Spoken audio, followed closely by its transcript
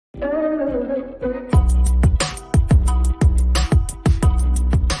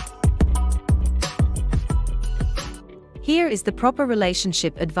is the proper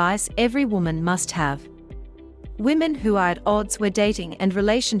relationship advice every woman must have. Women who are at odds where dating and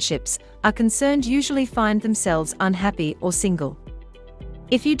relationships are concerned usually find themselves unhappy or single.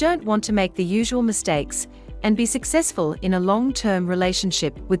 If you don't want to make the usual mistakes and be successful in a long-term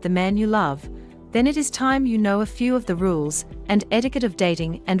relationship with the man you love, then it is time you know a few of the rules and etiquette of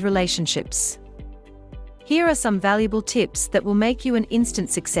dating and relationships. Here are some valuable tips that will make you an instant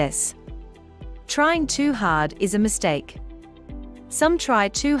success. Trying too hard is a mistake. Some try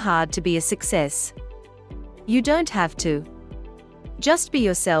too hard to be a success. You don't have to. Just be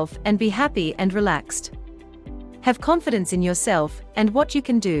yourself and be happy and relaxed. Have confidence in yourself and what you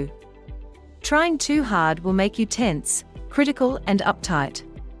can do. Trying too hard will make you tense, critical, and uptight.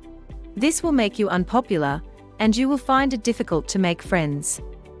 This will make you unpopular, and you will find it difficult to make friends.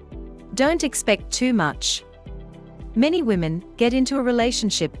 Don't expect too much. Many women get into a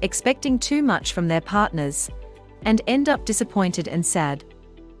relationship expecting too much from their partners and end up disappointed and sad.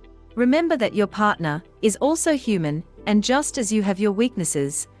 Remember that your partner is also human, and just as you have your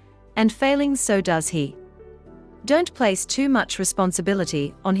weaknesses and failings, so does he. Don't place too much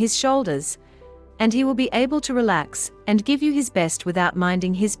responsibility on his shoulders, and he will be able to relax and give you his best without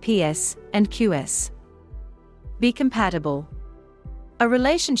minding his PS and QS. Be compatible. A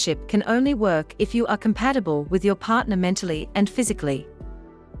relationship can only work if you are compatible with your partner mentally and physically.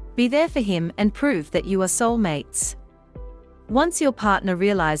 Be there for him and prove that you are soulmates. Once your partner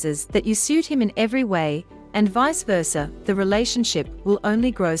realizes that you suit him in every way, and vice versa, the relationship will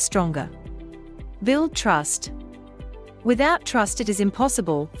only grow stronger. Build trust. Without trust, it is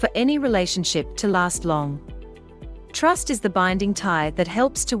impossible for any relationship to last long. Trust is the binding tie that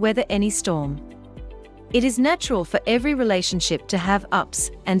helps to weather any storm. It is natural for every relationship to have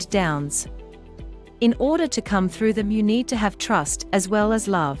ups and downs. In order to come through them, you need to have trust as well as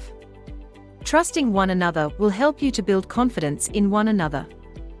love. Trusting one another will help you to build confidence in one another.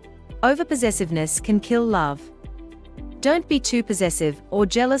 Overpossessiveness can kill love. Don't be too possessive or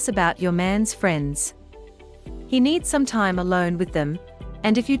jealous about your man's friends. He needs some time alone with them,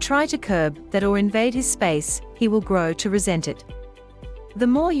 and if you try to curb that or invade his space, he will grow to resent it. The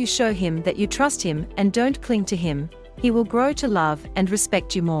more you show him that you trust him and don't cling to him, he will grow to love and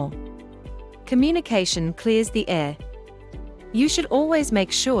respect you more. Communication clears the air. You should always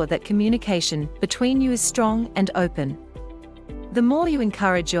make sure that communication between you is strong and open. The more you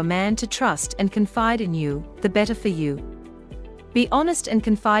encourage your man to trust and confide in you, the better for you. Be honest and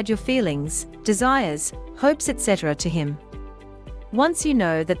confide your feelings, desires, hopes, etc. to him. Once you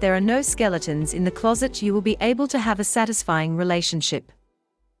know that there are no skeletons in the closet, you will be able to have a satisfying relationship.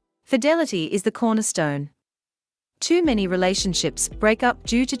 Fidelity is the cornerstone. Too many relationships break up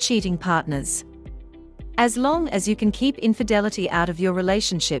due to cheating partners. As long as you can keep infidelity out of your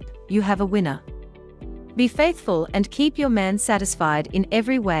relationship, you have a winner. Be faithful and keep your man satisfied in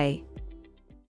every way.